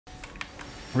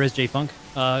Res J Funk.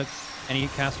 Any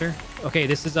caster? Okay,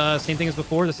 this is same thing as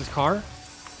before. This is Car.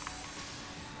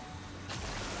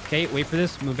 Okay, wait for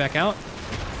this. Move back out.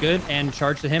 Good, and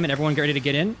charge to him, and everyone get ready to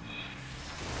get in.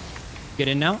 Get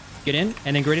in now. Get in,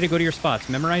 and then get ready to go to your spots.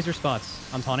 Memorize your spots.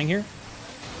 I'm taunting here.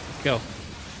 Go.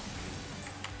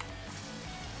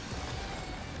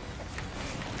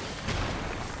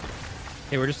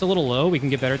 Okay, we're just a little low. We can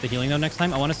get better at the healing though next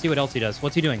time. I want to see what else he does.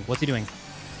 What's he doing? What's he doing?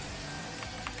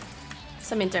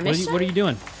 Some intermission? What are you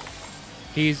doing?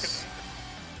 He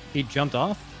jumped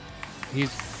off.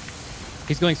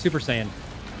 He's going Super Saiyan.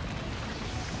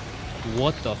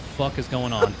 What the fuck is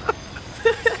going on?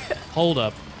 Hold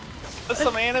up. There's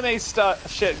some anime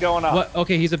shit going on. What?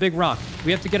 Okay, he's a big rock.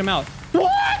 We have to get him out.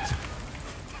 What?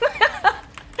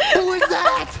 Who is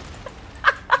that?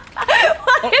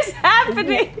 What is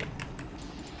happening?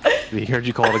 We heard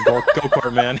you call it a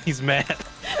go-kart, man. He's mad.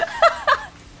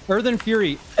 Earthen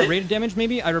Fury. Rated damage,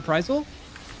 maybe? I reprisal?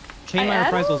 Chain my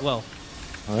reprisal as well.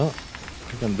 Well, I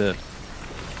think I'm dead.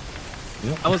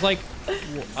 Yep. I was like,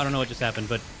 I don't know what just happened,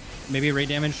 but maybe rate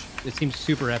damage. It seems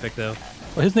super epic, though.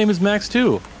 Well, his name is Max,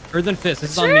 too. Earthen Fist.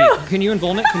 This is on me. Can you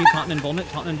invuln it? Can you taunt and invuln it?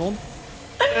 Taunt and invuln?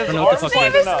 I don't know what the fuck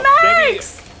His name is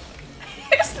Max!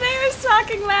 His name is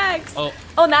fucking Max! Oh,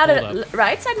 now the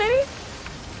right side, maybe?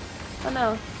 Oh,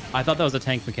 no. I thought that was a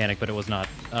tank mechanic, but it was not.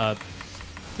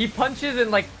 He punches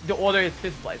in like the order his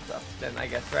fist lights up. Then I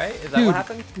guess, right? Is that Dude, what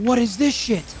happened? What is this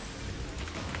shit?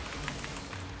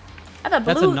 I have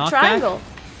a blue triangle.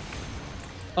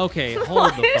 Okay, hold the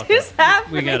fuck up. What is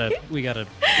happening? We gotta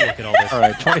look at all this. All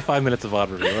right, 25 minutes of odd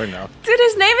review right now. Dude,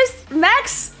 his name is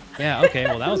Max. Yeah. Okay.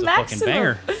 Well, that was a fucking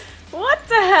banger. What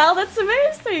the hell? That's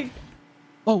amazing.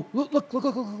 Oh,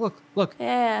 look.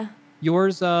 Yeah.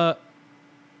 Yours,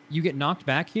 you get knocked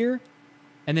back here,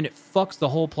 and then it fucks the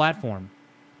whole platform.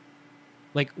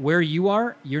 Like, where you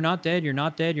are, you're not dead, you're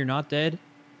not dead, you're not dead.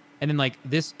 And then, like,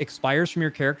 this expires from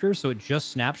your character, so it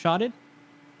just snapshotted.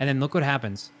 And then look what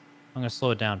happens. I'm going to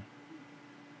slow it down.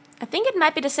 I think it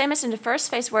might be the same as in the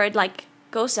first phase where it, like,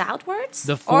 goes outwards.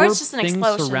 The or four it's just an things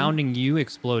explosion. surrounding you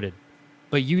exploded.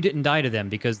 But you didn't die to them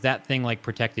because that thing, like,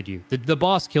 protected you. The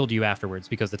boss killed you afterwards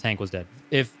because the tank was dead.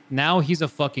 If now he's a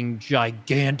fucking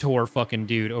gigantor fucking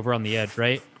dude over on the edge,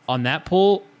 right? On that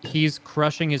pull, he's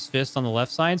crushing his fist on the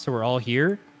left side, so we're all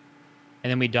here.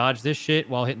 And then we dodge this shit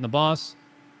while hitting the boss.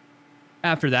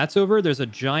 After that's over, there's a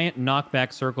giant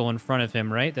knockback circle in front of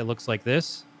him, right? That looks like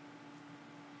this.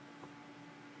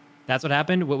 That's what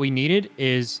happened. What we needed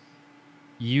is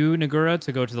you, Naguura,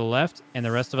 to go to the left, and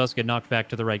the rest of us get knocked back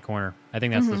to the right corner. I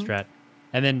think that's the strat.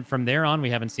 And then from there on,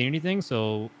 we haven't seen anything,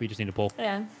 so we just need to pull.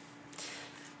 Yeah.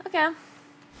 Okay.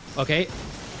 Okay.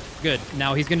 Good.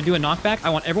 Now he's going to do a knockback.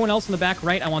 I want everyone else in the back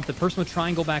right. I want the person with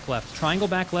triangle back left. Triangle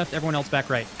back left, everyone else back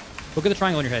right. Look at the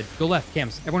triangle in your head. Go left,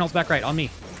 Cams. Everyone else back right, on me.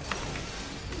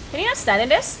 Can you not stand in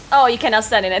this? Oh, you cannot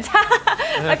stand in it.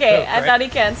 Okay, I thought he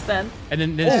can stand. And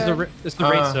then this is a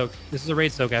raid soak. This is a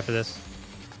raid soak after this.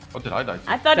 What did I die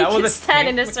to? I thought he could stand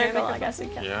in the circle. I guess he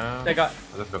can. Yeah. They got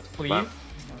please.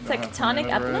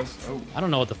 Tectonic uplift? I don't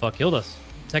know what the fuck killed us.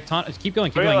 Tectonic. Keep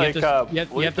going. Keep Really, going.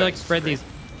 You have to like spread these.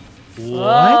 What?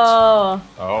 Whoa.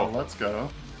 Oh, Let's go.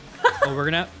 Oh, we're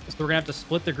gonna have to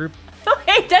split the group.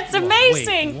 Wait, that's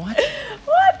amazing. Wait, what?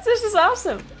 What? This is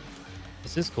awesome.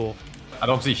 This is cool. I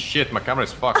don't see shit. My camera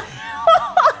is fucked.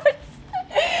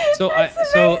 So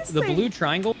the blue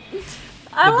triangle.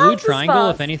 The blue triangle,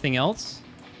 if anything else,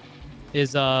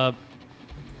 is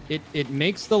it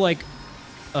makes the like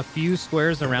a few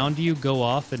squares around you go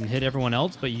off and hit everyone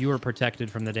else, but you are protected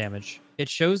from the damage. It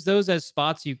shows those as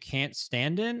spots you can't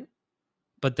stand in,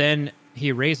 but then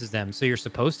he raises them, so you're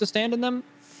supposed to stand in them.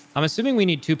 I'm assuming we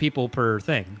need 2 people per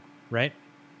thing, right?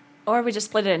 Or we just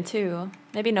split it in 2.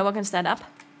 Maybe no one can stand up.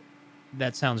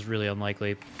 That sounds really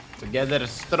unlikely. Together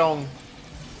strong.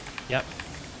 Yep.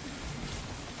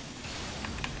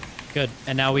 Good.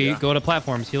 And now we go to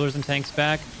platforms. Healers and tanks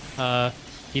back.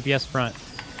 DPS front.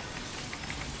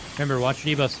 Remember, watch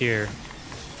your debuffs here.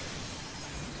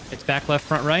 It's back, left,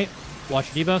 front, right.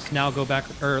 Watch your debuffs. Now go back,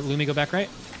 or Lumi, go back right.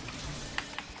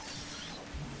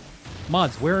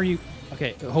 Mods, where are you?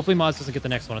 Okay, hopefully Mods doesn't get the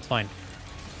next one. It's fine.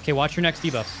 Okay, watch your next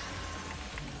debuffs.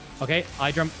 Okay,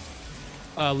 I drum.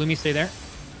 Lumi, stay there.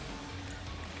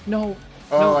 No.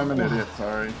 Oh, no. I'm an idiot.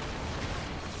 Sorry.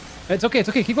 It's okay. It's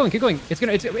okay. Keep going. Keep going. It's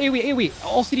AoE.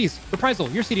 All CDs. Reprisal.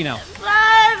 You're CD now.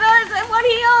 One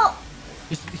heal.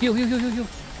 Just heal.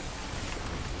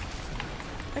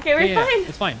 Okay, we're fine.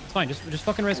 It's fine. It's fine. Just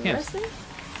fucking rest camps. Resting?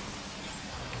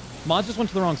 Mods just went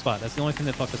to the wrong spot. That's the only thing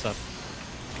that fucked us up.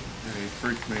 Yeah, he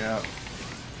freaked me out.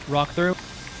 Rock through.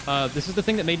 This is the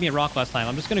thing that made me a rock last time.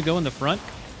 I'm just gonna go in the front.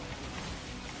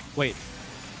 Wait.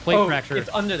 Plate fracture. It's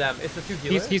under them. It's the two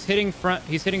healers. He's hitting front.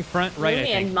 He's hitting front right. Lumi I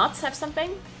think. and Mods have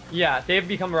something? Yeah, they've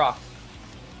become rocks.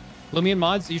 Lumi and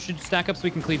Mods, you should stack up so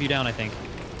we can cleave you down. I think.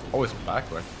 Oh, it's back,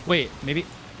 right? Wait, maybe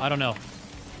I don't know.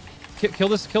 Kill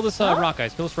this rock,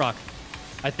 guys. Kill this rock.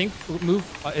 I think move.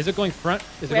 Is it going front?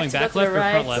 Is it We going have to back go to left the or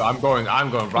right. front left? So I'm going right.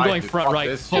 I'm going dude. front Fuck right.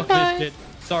 this Fuck shit. this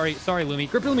shit. Sorry, Lumi.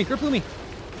 Grip Lumi.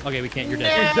 Okay, we can't. You're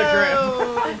dead. It's the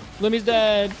grip. Lumi's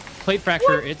dead. Plate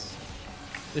fracture.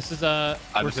 This is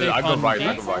we're safe I go on right. I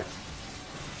Jinx. go right.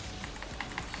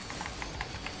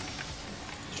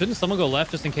 Shouldn't someone go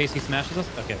left just in case he smashes us?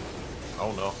 Okay.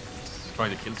 Oh no.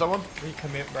 Trying to kill someone?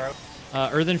 Recommit, bro.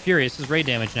 Earthen Fury. This is raid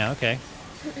damage now. Okay.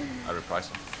 I reprise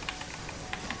him.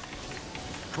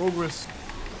 Progress.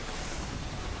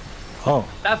 Oh.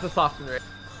 That's the softened rate.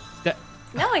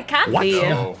 No, it can't What? be.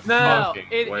 No. No, fucking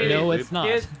it, way, it, No, dude. it's not.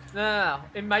 No,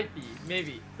 it might be,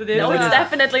 maybe. So No, it's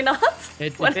definitely not.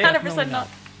 It's 100% definitely not.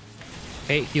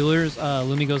 Okay, healers.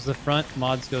 Lumi goes to the front.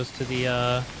 Mods goes to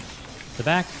the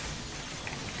back.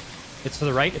 It's to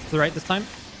the right. It's to the right this time.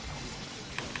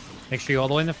 Make sure you're all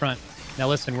the way in the front. Now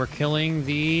listen, we're killing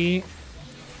the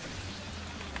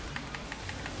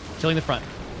front.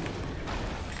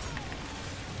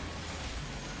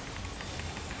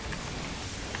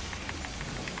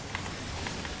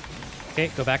 Okay,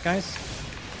 go back, guys.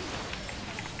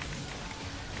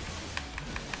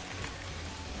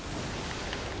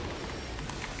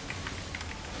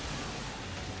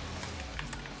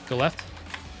 Go left.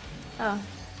 Oh.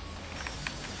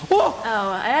 Whoa! Oh,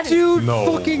 I had to. Dude,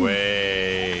 No fucking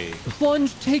way.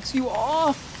 plunge takes you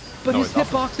off, but No, his it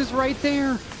doesn't. hitbox is right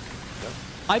there.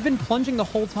 I've been plunging the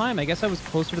whole time. I guess I was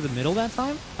closer to the middle that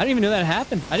time. I didn't even know that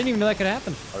happened. I didn't even know that could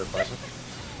happen. I reprise him.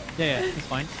 Yeah, it's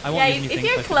fine. I won't Yeah, use anything, if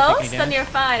you're so I shouldn't take any close, then damage. you're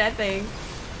fine, I think.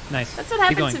 Nice. That's what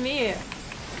Keep happened going. to me.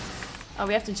 Oh,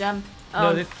 we have to jump. Oh,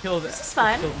 No, this killed. this is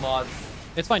fine. Killed mods.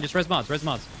 It's fine. Just res mods.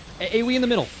 AoE in the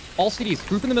middle. All CDs.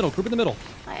 Group in the middle.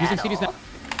 My Using Adol. CDs now.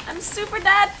 I'm super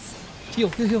dead. Heal.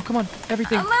 Come on.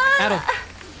 Everything. Come on. Adel.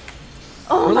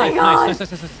 Oh We're my live.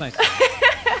 god. Nice.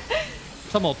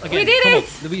 Tumult. Again. We did Tumult.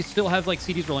 it. We still have like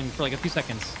CDs rolling for like a few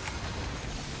seconds.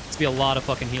 It's be a lot of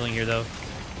fucking healing here though.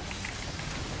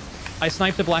 I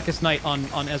sniped the Blackest Knight on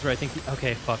Ezra. I think.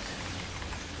 Okay. Fuck.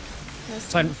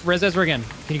 It's fine. Res Ezra again.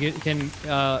 I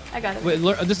got it. Wait,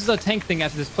 this is a tank thing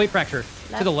after this. Plate fracture.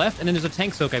 To the left, and then there's a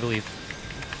tank soak, I believe.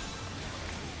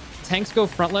 Tanks go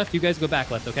front left. You guys go back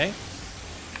left. Okay.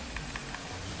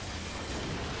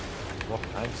 What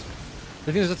times? I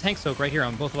think there's a tank soak right here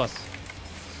on both of us.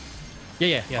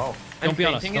 Yeah. Oh. Don't be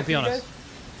on us. fainting Don't it be for on you us. guys?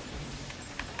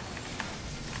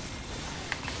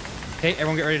 Okay,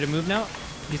 everyone get ready to move now.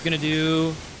 He's gonna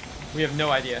do. We have no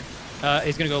idea.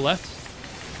 He's gonna go left.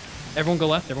 Everyone go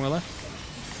left.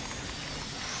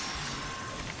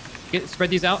 Spread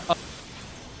these out.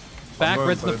 Back, going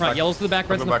reds to for the the front. back. Yellows to the back,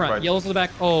 reds I'll to go the back front. right. Yellows to the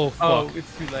back. Oh, fuck. Oh,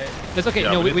 it's too late. That's okay.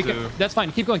 Yeah, No, we we need can. to- That's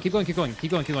fine. Keep going.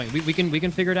 We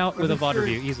can figure it out with a VOD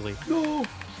review easily.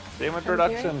 Same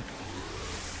introduction.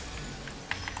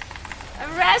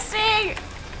 I'm resting.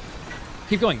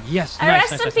 Keep going. Yes. I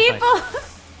Nice. rest some people.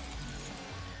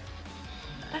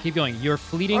 Keep going. Your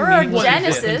fleeting Or meaningless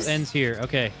Genesis. existence ends here.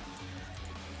 Okay.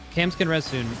 Cams can res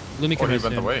soon. Lumi Or can he res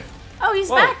went soon. away. Oh, he's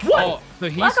Whoa, back. Oh, so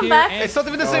he's Welcome here. back. And It's not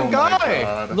even the same Oh my guy.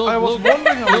 God. little, I was little,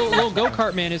 wondering how little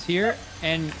go-kart man is here,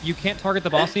 and you can't target the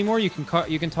boss anymore. You can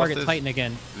target this? Titan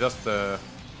again. Just Does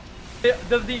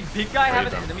the big guy have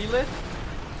an Raven. enemy list?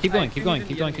 Keep I going. assume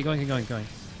he's in the Going.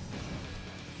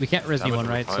 We can't res Damage anyone,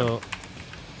 over right? time.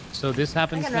 So this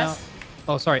happens I can now. res.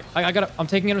 Oh, sorry. I got it. I'm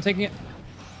taking it.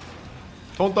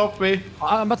 don't off me.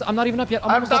 I'm not even up yet. I'm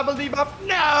almost up. double debuff.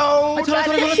 No.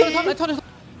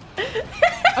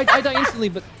 I die instantly,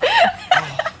 but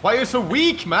Why are you so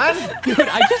weak, man? dude,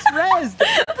 I just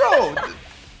resed. Bro.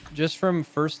 Just from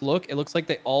first look, it looks like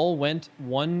they all went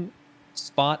one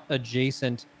spot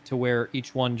adjacent to where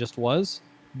each one just was,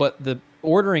 but the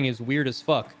ordering is weird as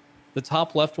fuck. The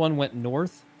top left one went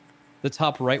north, the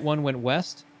top right one went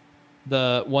west,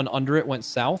 the one under it went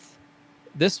south,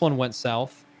 this one went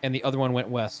south, and the other one went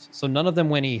west. So none of them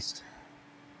went east.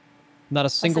 Not a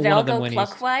single so they one all of them go went east.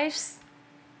 clockwise.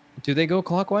 Do they go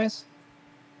clockwise?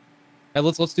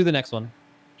 Let's do the next one,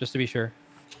 just to be sure.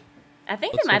 I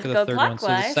think Let's they look might at go the third one.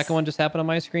 clockwise. So the second one just happened on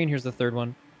my screen. Here's the third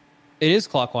one. It is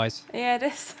clockwise. Yeah, it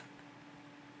is.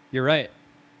 You're right.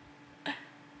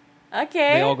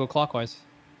 Okay. They all go clockwise.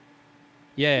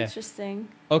 Yeah. Interesting.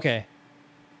 Okay.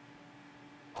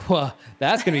 Well,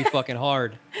 that's gonna be fucking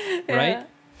hard, right?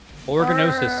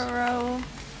 Organosis.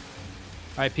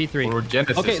 All right, P3. Or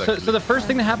Genesis. Okay, so actually. the first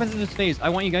thing that happens in this phase, I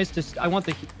want you guys to, I want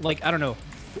the, like, I don't know,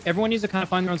 everyone needs to kind of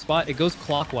find their own spot. It goes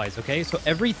clockwise, okay? So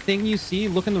everything you see,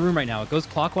 look in the room right now. It goes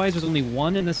clockwise. There's only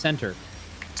one in the center.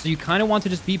 So you kind of want to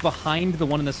just be behind the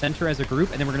one in the center as a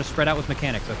group, and then we're going to spread out with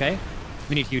mechanics, okay?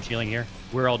 We need huge healing here.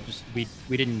 We're all just we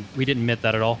didn't admit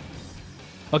that at all.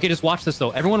 Okay, just watch this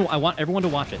though. Everyone, I want everyone to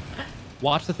watch it.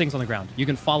 Watch the things on the ground. You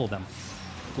can follow them.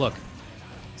 Look.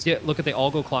 See it? Look at they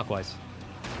all go clockwise.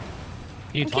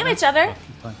 Can you We talk kill now? each other.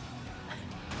 Oh,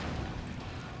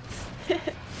 fine.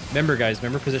 Remember, guys.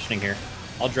 Remember positioning here.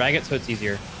 I'll drag it so it's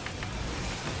easier.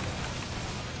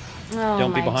 Oh,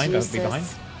 Don't be my behind. Jesus. Don't be behind.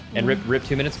 And rip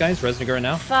 2 minutes, guys. Res Naguura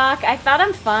now. Fuck, I thought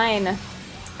I'm fine.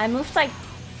 I moved like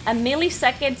a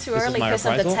millisecond too This is early my because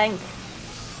of the reprisal. tank.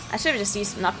 I should have just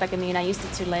used knockback immune. I used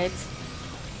it too late.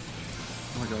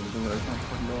 Oh my god, it's not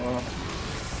fucking go off.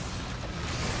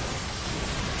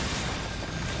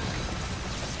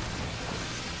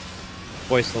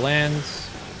 Voice the lands.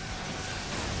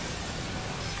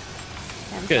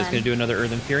 Yeah, I'm Good. It's fine. gonna do another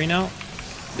Earthen Fury now.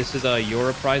 This is your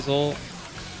reprisal,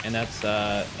 and that's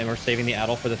and we're saving the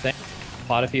Addle for the thing.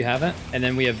 Pot if you haven't, and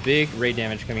then we have big raid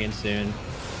damage coming in soon.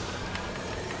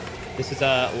 This is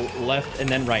left and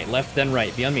then right, left then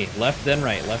right. Be on me. Left then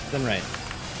right, left then right,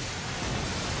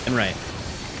 and right.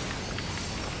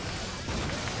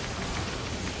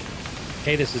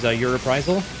 Okay, this is your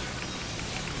reprisal.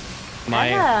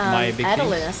 My big Addle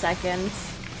piece. in a second.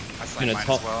 I slayed Gonna mine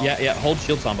tell- as well. Yeah. Hold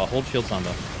shield samba. Hold shield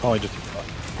samba. Oh, I just.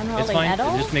 I'm It's holding fine.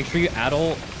 Addle. Just make sure you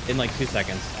addle in like 2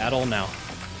 seconds. Addle now.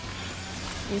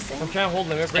 You see? I'm trying to hold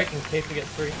limit break in case we get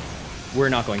free. We're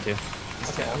not going to.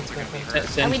 Okay, I'm just gonna Are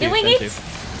Send we two, doing send it? two.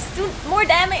 Let's do more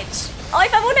damage. Oh,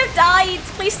 if I would have died,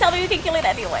 please tell me we can kill it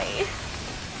anyway.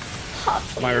 Oh,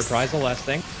 please. My reprisal, last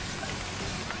thing.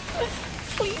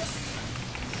 Please.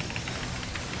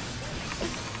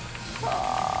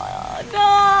 Oh,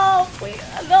 no, please,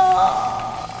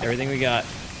 no, Everything we got.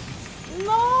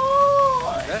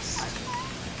 no. Best.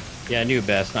 Yeah, new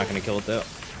best. Not gonna kill it though.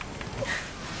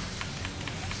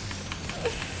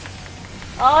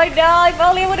 Oh no, if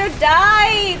only I would have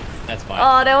died. That's fine.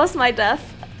 Oh, that was my death.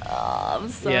 Oh, I'm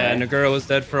sorry. Yeah, Naguura was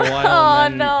dead for a while. Oh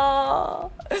and then,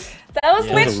 no. That was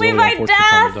Yeah. literally my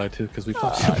death. Die too, because we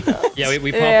popped. Yeah,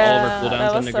 we popped all Yeah, of our that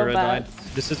cooldowns and was so Naguura bad. died.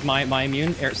 This is my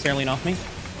immune. Sterling off me.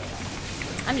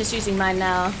 I'm just using mine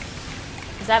now.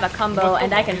 Because I have a combo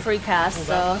and I can free cast,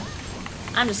 so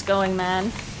I'm just going, man.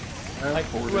 I have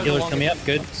 40. Healers coming up.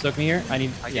 Good. Soak me here. I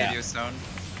need. I Yeah. gave you a stone.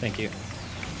 Thank you.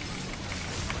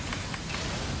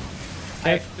 I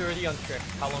have 30 on trick.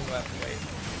 How long do I have to wait?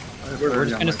 I have We're 30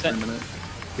 just on gonna my set- 3 minute.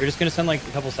 You're just gonna send like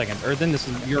a couple seconds. Earthen, this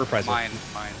is your reprisal. Mine.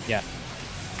 Yeah.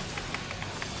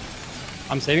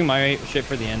 I'm saving my shit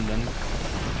for the end then.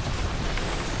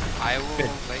 I will Good.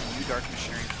 let you Dark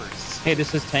Machinery first. Hey,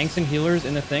 this is tanks and healers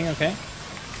in the thing, okay?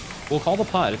 We'll call the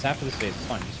pod. It's after the phase. It's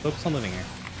fine. Just focus on living here.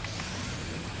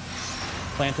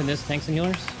 Planting this, tanks and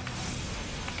healers.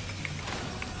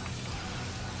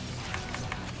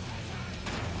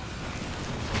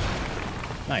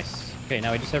 Nice. Okay,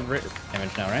 now we just have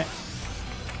damage now, right?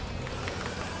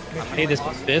 Hey, this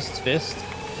is fist.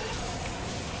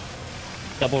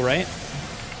 Double right,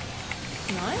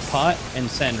 Nice. pot, and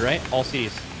send, right? All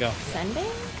CDs. Go. Sending?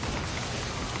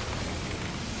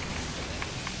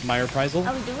 My reprisal.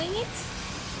 Are we doing it?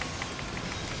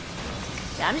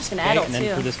 Yeah, I'm just gonna Okay, add and then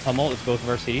too. for this tumult, it's both of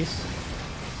our CDs.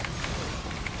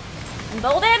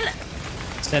 Embolden!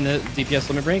 Send the DPS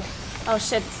limit break. Oh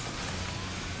shit.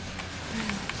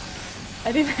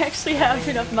 I didn't actually have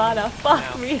enough mana.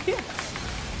 Fuck me.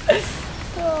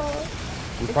 Oh.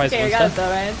 Reprise Okay, one we got it step. though,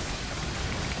 right?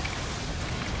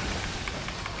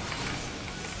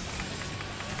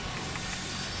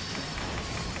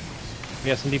 We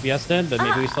have some DPS dead, but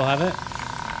maybe we still have it.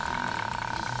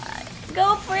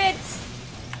 Go for it!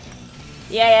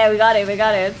 Yeah, we got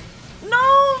it.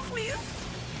 No, please!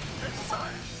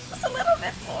 Just a little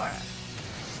bit more.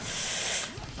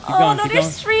 Keep going, no, keep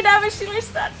there's going. 3 damage dealers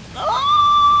that.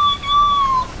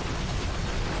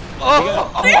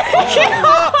 Oh,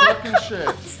 Fucking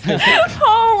shit. no!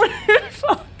 Holy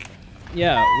fuck!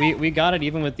 Yeah, we got it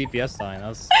even with DPS dying. That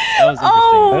was interesting.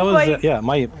 Oh That was my yeah.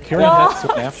 My carrying God.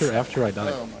 hits after I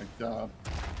died. Oh my god.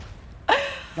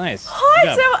 Nice. What? Good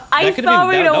job. So I That could've thought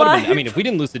been- we that would've would've been- I won. mean, if we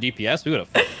didn't lose the DPS, we would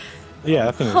have. Yeah,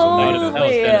 that thing was Holy That was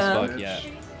good as yeah. fuck. Yeah,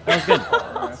 that was good.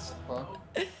 Alright.